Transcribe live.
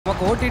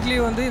நமக்கு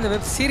ஓடிடிலேயே வந்து இந்த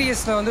வெப்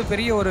சீரியஸில் வந்து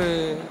பெரிய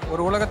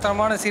ஒரு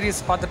உலகத்தரமான சீரியஸ்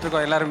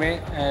பார்த்துட்ருக்கோம் எல்லாருமே.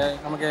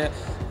 நமக்கு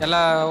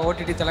எல்லா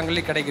ஓடிடி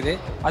தளங்கள்லையும் கிடைக்குது.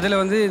 அதில்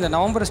வந்து இந்த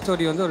நவம்பர்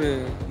ஸ்டோரி வந்து ஒரு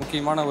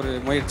முக்கியமான ஒரு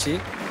முயற்சி.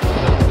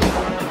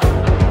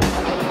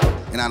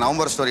 ஏன்னா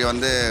நவம்பர் ஸ்டோரி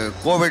வந்து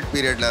கோவிட்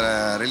பீரியடில்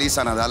ரிலீஸ்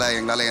ஆனதால்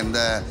எங்களால் எந்த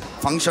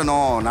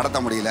ஃபங்க்ஷனும்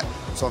நடத்த முடியல.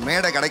 ஸோ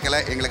மேடை கிடைக்கல.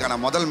 எங்களுக்கான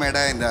முதல்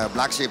மேடை இந்த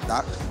Blacksheep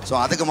தான். ஸோ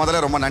அதுக்கு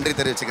முதல்ல ரொம்ப நன்றி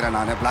தெரிவிச்சுக்கிறேன்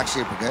நான்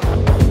Blacksheepக்கு.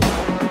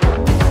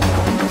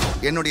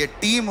 என்னுடைய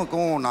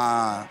டீமுக்கும்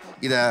நான்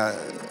இதை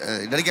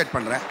டெடிகேட்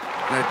பண்ணுறேன்.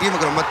 என்னோடய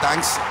டீமுக்கு ரொம்ப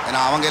தேங்க்ஸ்.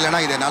 ஏன்னா அவங்க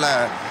இல்லைன்னா இதை என்னால்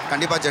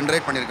கண்டிப்பாக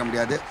ஜென்ரேட் பண்ணியிருக்க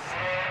முடியாது.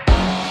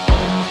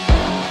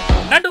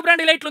 நண்டு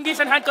பிராண்ட் லைட்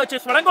லுங்கீஸ் அண்ட்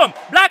ஹேண்ட்கர்ச்சீஃப்ஸ் வழங்கும்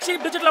Blacksheep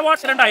Digital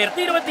Awards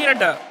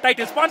 2022.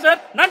 Title sponsor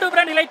நண்டு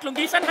brand light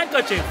lungis and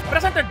ஹேண்ட்கர்ச்சீஃப்ஸ்.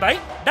 Presented by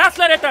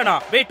Dazzler Etana,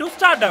 Way to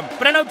Stardom,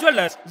 Pranav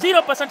Jewellers,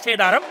 0%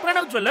 சேதாரம்,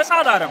 Pranav Jewellers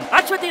ஆதாரம்,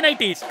 Ashwati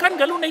Nighties,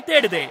 கண்கள் உன்னை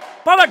தேடுதே.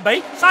 Powered by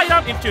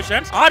Sairam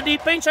Institutions, RD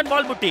Paints and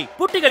Wall Putty,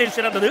 புட்டிகளில்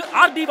சிறந்தது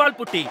RD வால்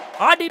புட்டி.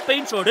 RD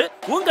Paints ஓடு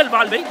உங்கள்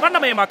வாழ்வை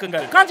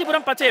வண்ணமயமாக்குங்கள்.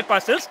 காஞ்சிபுரம் பச்சை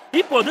பாஸ்டல்ஸ்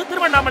இப்போது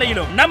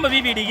திருவண்ணாமலையிலும். நம்ம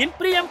VVD-இன்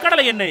பிரியம்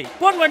கடலை எண்ணெய்,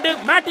 பொன்வண்டு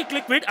மேட்டிக்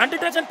liquid and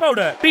detergent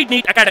powder.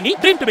 Pidneat Academy,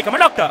 dream to become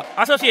a doctor.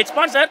 Associate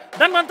sponsor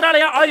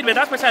Dhanvantralaya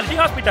Ayurveda speciality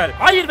hospital.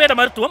 ஆயுர்வேத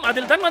மருத்துவம்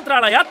அதில்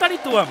தன்வந்த்ராலயா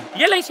தனித்துவம்.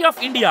 LIC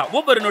of India,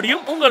 ஒவ்வொரு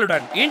நொடியும்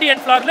உங்களுடன்.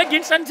 Indian flower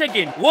leggings and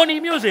jegging. ஓனி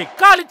music,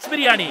 காலிட்ஸ்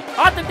biryani,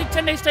 authentic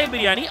Chennai style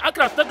biryani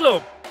across the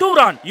globe. Tour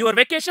on your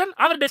vacation,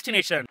 our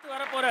destination.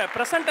 வரப்போற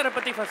பிரசன்டரை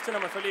பத்தி first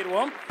நம்ம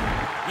சொல்லிடுவோம்.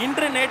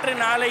 இன்று நேற்று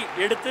நாளை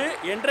எடுத்து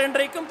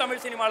என்றென்றைக்கும்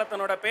தமிழ் சினிமாவில்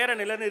தன்னோட பேரை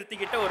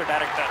நிலைநிறுத்திக்கிட்ட ஒரு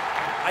டைரக்டர்.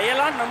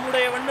 அயலான்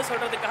நம்முடையவன்னு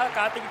சொல்றதுக்காக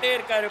காத்துக்கிட்டே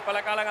இருக்காரு பல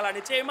காலங்களா.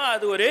 நிச்சயமா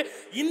அது ஒரு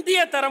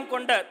இந்திய தரம்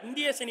கொண்ட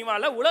இந்திய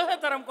சினிமாவில் உலக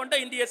தரம் கொண்ட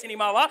இந்திய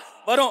சினிமாவா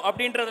வரும்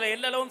அப்படின்றதுல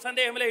எல்லளவும்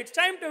சந்தேகம் இல்லை. It's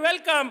time to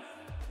welcome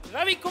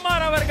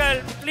Ravikumar அவர்கள்.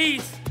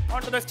 Please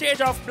on to the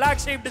stage of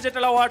Blacksheep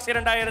Digital Awards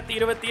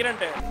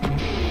 2022.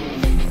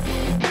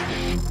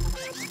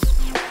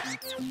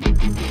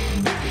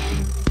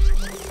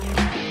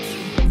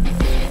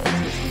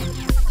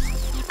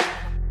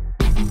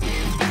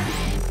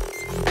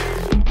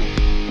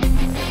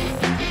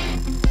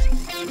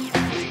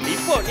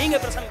 நீங்க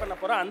பிரசன்ட் பண்ண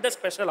போற அந்த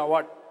ஸ்பெஷல்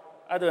அவார்ட்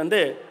அது வந்து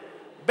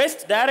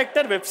best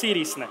director web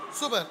சீரிஸ்னு.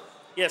 Super.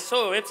 S. So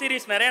web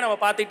series நிறைய நம்ம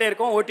பார்த்துட்டே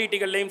இருக்கோம்.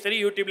 ஓடிடிகள்லையும் சரி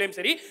யூடியூப்லையும்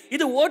சரி.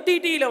 இது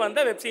ஓடிடியில்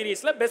வந்த வெப்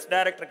சீரிஸில் பெஸ்ட்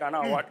டைரக்டருக்கான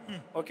அவார்ட்.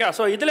 ஓகே.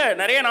 ஸோ இதில்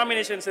நிறைய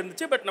நாமினேஷன்ஸ்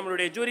இருந்துச்சு. பட்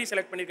நம்மளுடைய ஜூரி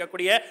செலக்ட்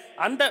பண்ணியிருக்கக்கூடிய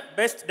அந்த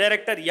பெஸ்ட்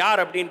டைரக்டர்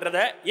யார் அப்படின்றத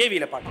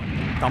ஏவியில் பார்க்கலாம்.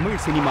 தமிழ்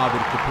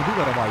சினிமாவிற்கு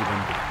புதுவரவாய்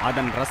வந்து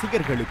அதன்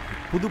ரசிகர்களுக்கு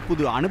புது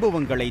புது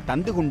அனுபவங்களை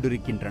தந்து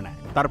கொண்டிருக்கின்றன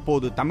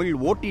தற்போது தமிழ்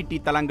OTT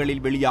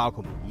தளங்களில்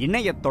வெளியாகும்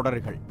இணைய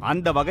தொடர்கள்.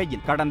 அந்த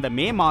வகையில் கடந்த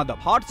மே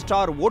மாதம்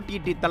ஹாட்ஸ்டார்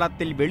OTT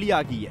தளத்தில்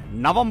வெளியாகிய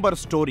நவம்பர்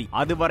ஸ்டோரி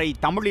அதுவரை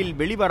தமிழில்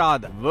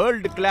வெளிவராத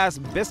வேர்ல்டு கிளாஸ்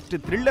பெஸ்ட்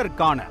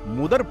த்ரில்லருக்கான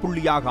முதற்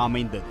புள்ளியாக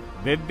அமைந்தது.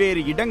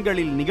 வெவ்வேறு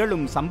இடங்களில்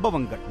நிகழும்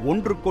சம்பவங்கள்,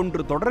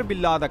 ஒன்றுக்கொன்று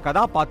தொடர்பில்லாத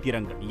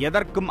கதாபாத்திரங்கள்,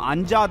 எதற்கும்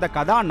அஞ்சாத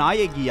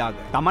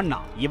கதாநாயகியாக தமன்னா,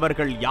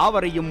 இவர்கள்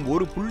யாவரையும்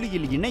ஒரு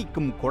புள்ளியில்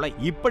இணைக்கும் கொலை.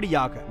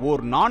 இப்படியாக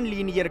ஓர் நான்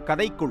லீனியர்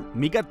கதைக்குள்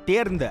மிக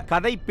தேர்ந்த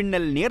கதை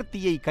பின்னல்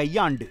நேர்த்தியை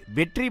கையாண்டு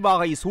வெற்றி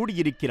வாகை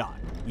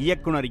சூடியிருக்கிறார்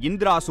இயக்குனர்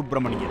இந்திரா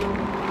சுப்பிரமணியன்.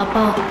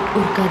 அப்பா,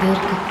 ஒரு கதை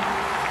இருக்கு.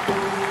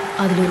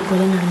 அதுல ஒரு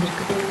கொலை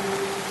நடந்திருக்கு.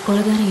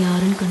 கொலைகாரன்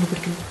யாருன்னு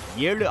கண்டுபிடிக்கணும்.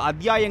 7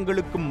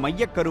 அத்தியாயங்களுக்கும்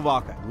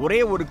மையக்கருவாக ஒரே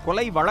ஒரு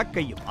கொலை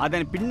வழக்கையும்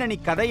அதன் பின்னணி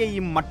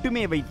கதையையும்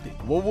மட்டுமே வைத்து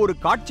ஒவ்வொரு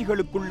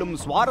காட்சிகளுக்குள்ளும்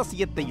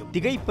சுவாரஸ்யத்தையும்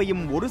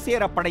திகைப்பையும் ஒரு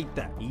சேர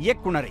படைத்த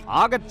இயக்குனரை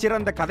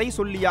ஆகச்சிறந்த கதை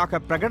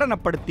சொல்லியாக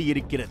பிரகடனப்படுத்தி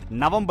இருக்கிறது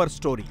நவம்பர்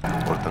ஸ்டோரி.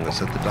 ஒருத்தங்க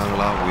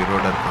செத்துட்டாங்களா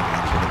உயிரோட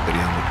இருக்காங்களா கூட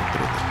தெரியாம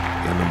கொடுத்துருது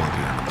என்ன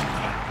மாதிரியான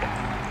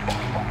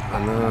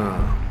ஆனா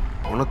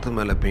உனத்து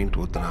மேல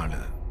பெயிண்ட்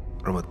ஊத்தினால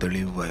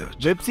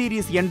வெப்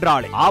சீரிஸ்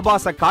என்றாலே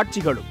ஆபாச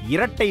காட்சிகளும்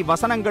இரட்டை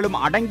வசனங்களும்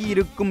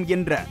அடங்கியிருக்கும்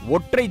என்ற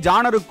ஒற்றை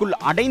ஜானருக்குள்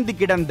அடைந்து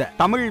கிடந்த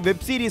தமிழ்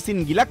வெப்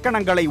சீரிஸின்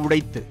இலக்கணங்களை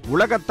உடைத்து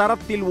உலக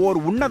தரத்தில் ஓர்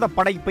உன்னத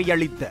படைப்பை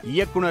அளித்த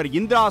இயக்குனர்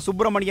இந்திரா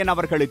சுப்பிரமணியன்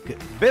அவர்களுக்கு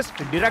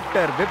பெஸ்ட்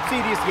டைரக்டர் வெப்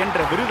சீரிஸ்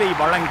என்ற விருதை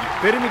வழங்கி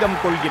பெருமிதம்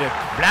கொள்கிறது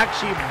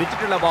Blacksheep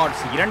Digital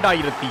Awards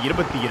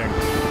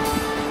 2022.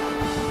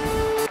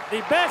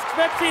 The best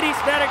web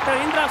series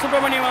director Indira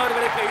Subramaniam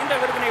அவர்களுக்கு இந்த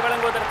விருதினை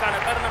வழங்குவதற்கான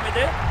தருணம்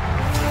இது.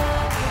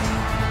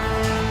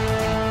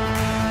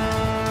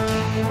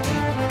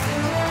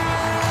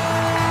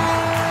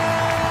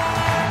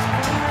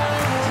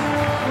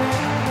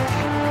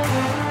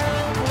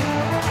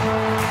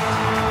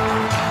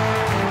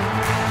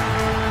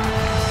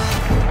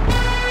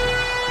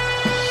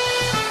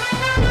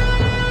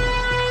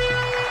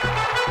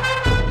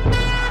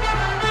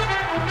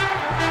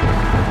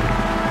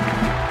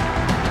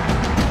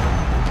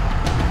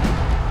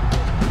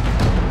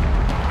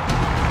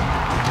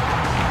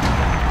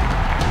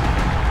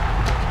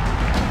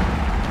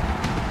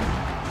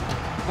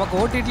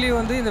 நமக்கு ஓடிடிலேயே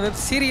வந்து இந்த வெப்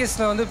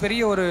சீரியஸில் வந்து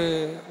பெரிய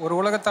ஒரு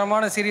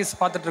உலகத்தரமான சீரியஸ்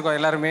பார்த்துட்ருக்கோம்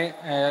எல்லாருமே.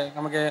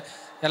 நமக்கு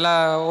எல்லா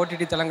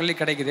ஓடிடி தளங்கள்லையும்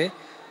கிடைக்குது.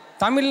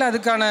 தமிழில்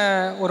அதுக்கான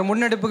ஒரு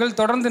முன்னெடுப்புகள்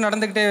தொடர்ந்து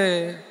நடந்துக்கிட்டே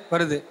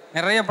வருது.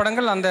 நிறைய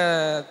படங்கள் அந்த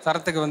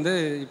தரத்துக்கு வந்து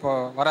இப்போ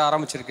வர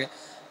ஆரம்பிச்சிருக்கு.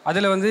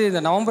 அதில் வந்து இந்த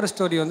நவம்பர்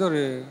ஸ்டோரி வந்து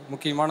ஒரு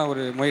முக்கியமான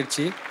ஒரு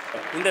முயற்சி.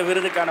 இந்த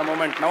விருதுக்கான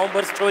மொமெண்ட்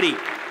நவம்பர் ஸ்டோரி.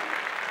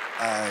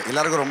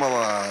 எல்லாருக்கும் ரொம்ப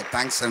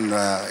தேங்க்ஸ் அண்ட்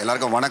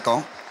எல்லாருக்கும்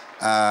வணக்கம்.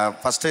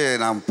 ஃபஸ்ட்டு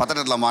நான்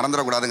பத்திரத்தில்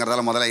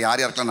மறந்துடக்கூடாதுங்கிறதால முதல்ல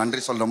யார் யாருக்கெல்லாம்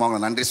நன்றி சொல்கிறோமோ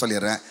அவங்க நன்றி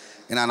சொல்லிடுறேன்.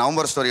 ஏன்னா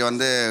நவம்பர் ஸ்டோரி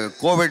வந்து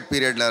கோவிட்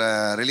பீரியடில்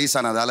ரிலீஸ்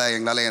ஆனதால்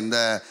எங்களால் எந்த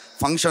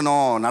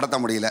ஃபங்க்ஷனும் நடத்த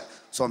முடியல.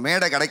 ஸோ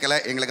மேடை கிடைக்கல.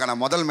 எங்களுக்கான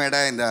முதல் மேடை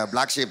இந்த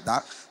பிளாக்ஷீப்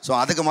தான். ஸோ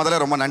அதுக்கு முதல்ல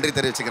ரொம்ப நன்றி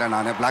தெரிவிச்சுக்கிறேன்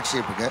நான்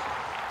பிளாக்ஷீப்புக்கு.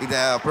 இதை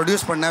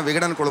ப்ரொடியூஸ் பண்ண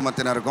விகடன்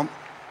குழுமத்தினருக்கும்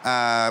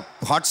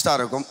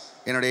ஹாட்ஸ்டாருக்கும்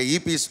என்னுடைய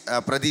இபிஸ்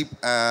பிரதீப்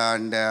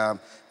அண்ட்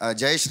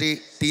ஜெயஸ்ரீ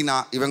டீனா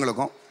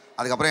இவங்களுக்கும்,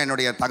 அதுக்கப்புறம்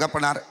என்னுடைய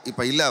தகப்பனார்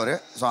இப்போ இல்லை அவர்,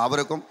 ஸோ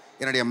அவருக்கும்,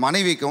 என்னுடைய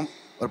மனைவிக்கும்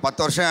ஒரு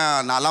 10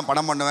 வருஷம் நான்லாம்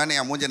படம் பண்ணுவேன்னு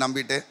என் மூஞ்சி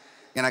நம்பிட்டு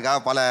எனக்காக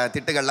பல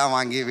திட்டுகள்லாம்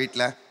வாங்கி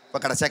வீட்டில் இப்போ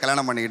கடைசியாக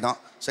கல்யாணம்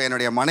பண்ணிக்கிட்டோம். ஸோ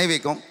என்னுடைய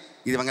மனைவிக்கும்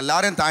இவங்க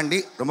எல்லாரையும்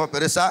தாண்டி ரொம்ப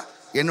பெருசாக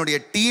என்னுடைய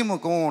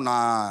டீமுக்கும்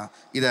நான்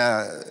இதை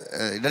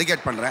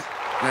டெடிகேட் பண்ணுறேன்.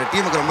 என்னோடய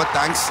டீமுக்கு ரொம்ப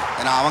தேங்க்ஸ்.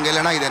 ஏன்னா அவங்க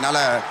இல்லைன்னா இதை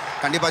என்னால்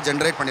கண்டிப்பாக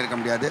ஜென்ரேட் பண்ணியிருக்க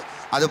முடியாது.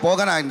 அது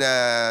போக நான் இந்த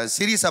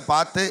சீரீஸை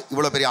பார்த்து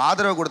இவ்வளோ பெரிய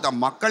ஆதரவு கொடுத்த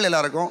மக்கள்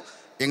எல்லாருக்கும்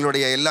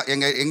எங்களுடைய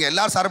எங்கள்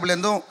எல்லார்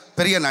சார்பிலேருந்தும்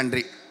பெரிய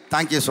நன்றி.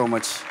 Thank you so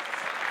much.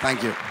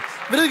 தேங்க்யூ.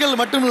 விருதுகள்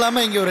மட்டும்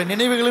இல்லாமல் இங்கே ஒரு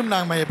நினைவுகளும்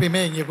நாங்கள்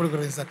எப்பயுமே இங்கே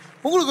கொடுக்குறோம் சார்.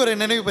 உங்களுக்கு ஒரு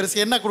நினைவு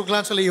பரிசு என்ன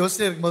கொடுக்கலாம்னு சொல்லி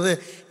யோசிச்சுட்டு இருக்கும்போது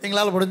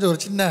எங்களால் முடிஞ்ச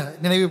ஒரு சின்ன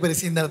நினைவு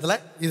பரிசு இந்த இடத்துல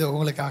இது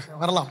உங்களுக்காக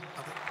வரலாம்.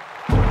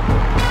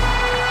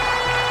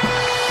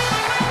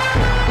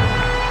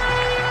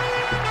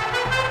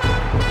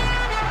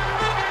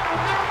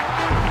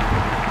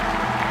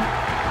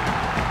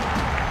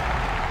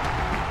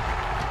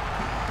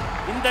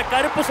 இந்த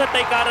கருப்பு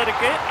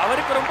சட்டைக்காரருக்கு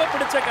அவருக்கு ரொம்ப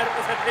பிடிச்ச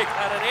கருப்பு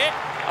சட்டைக்காரரே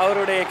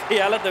அவருடைய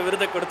கையால் அந்த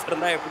விருதை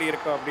கொடுத்துருந்தா எப்படி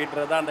இருக்கும்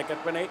அப்படின்றத அந்த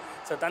கற்பனை.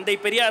 ஸோ தந்தை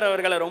பெரியார்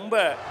அவர்களை ரொம்ப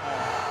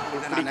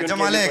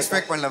நிஜமாலே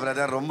எக்ஸ்பெக்ட் பண்ணல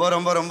பிரதர். ரொம்ப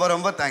ரொம்ப ரொம்ப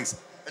ரொம்ப தேங்க்ஸ்.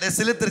 அப்படியே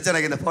சிலுத்துருச்சு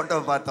எனக்கு இந்த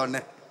ஃபோட்டோவை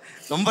பார்த்தோன்னே.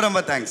 ரொம்ப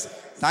ரொம்ப thanks.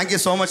 Thank you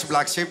so much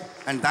பிளாக்ஷீப்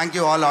and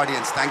thank you all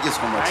audience. Thank you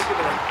so much.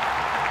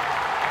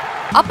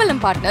 Appalam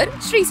partner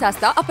Sri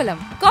Sasta Appalam.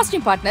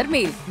 Costume partner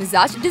Mail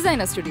Mizaj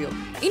Designer Studio.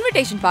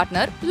 Invitation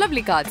partner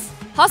Lovely Cards.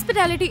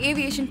 Hospitality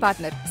Aviation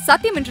partner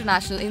Satyam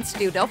International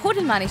Institute of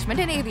Hotel Management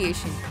and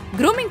Aviation.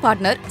 Grooming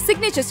partner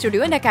Signature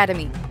Studio and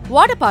Academy.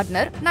 Water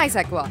partner Nice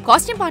Aqua.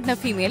 Costume partner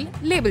Female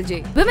Label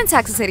J. Women's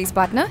Accessories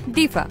partner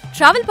Deepa.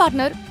 Travel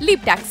partner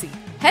Leap Taxi.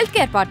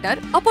 Healthcare partner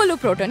Apollo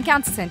Proton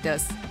Cancer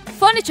Centers.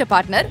 Furniture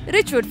partner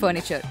Richwood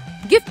Furniture.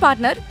 Gift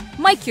partner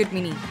My Cute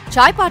Mini.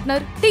 Chai partner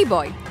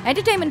T-Boy.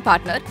 Entertainment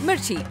partner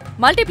Mirchi.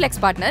 Multiplex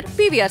partner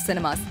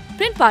BSCinemas.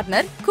 Print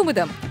partner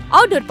Kumudam.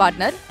 Outdoor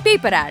partner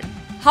Paper Ad.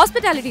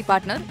 Hospitality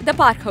partner The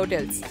Park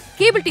Hotels.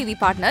 Cable TV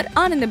partner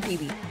Anandam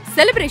TV.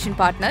 Celebration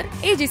partner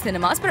AG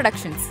Cinemas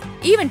Productions.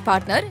 Event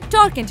partner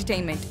Talk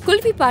Entertainment.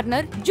 Kulfi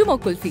partner Jumo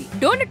Kulfi.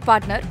 Donut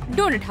partner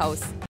Donut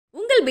House.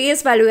 உங்கள்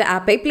BS Value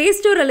ஆப்பை Play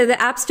Store அல்லது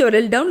App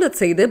Storeல் download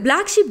செய்து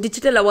Blacksheep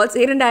Digital Awards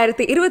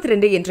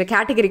 2022 என்ற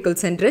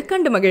கேட்டகரிக்குள் சென்று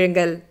கண்டு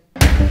மகிழுங்கள்.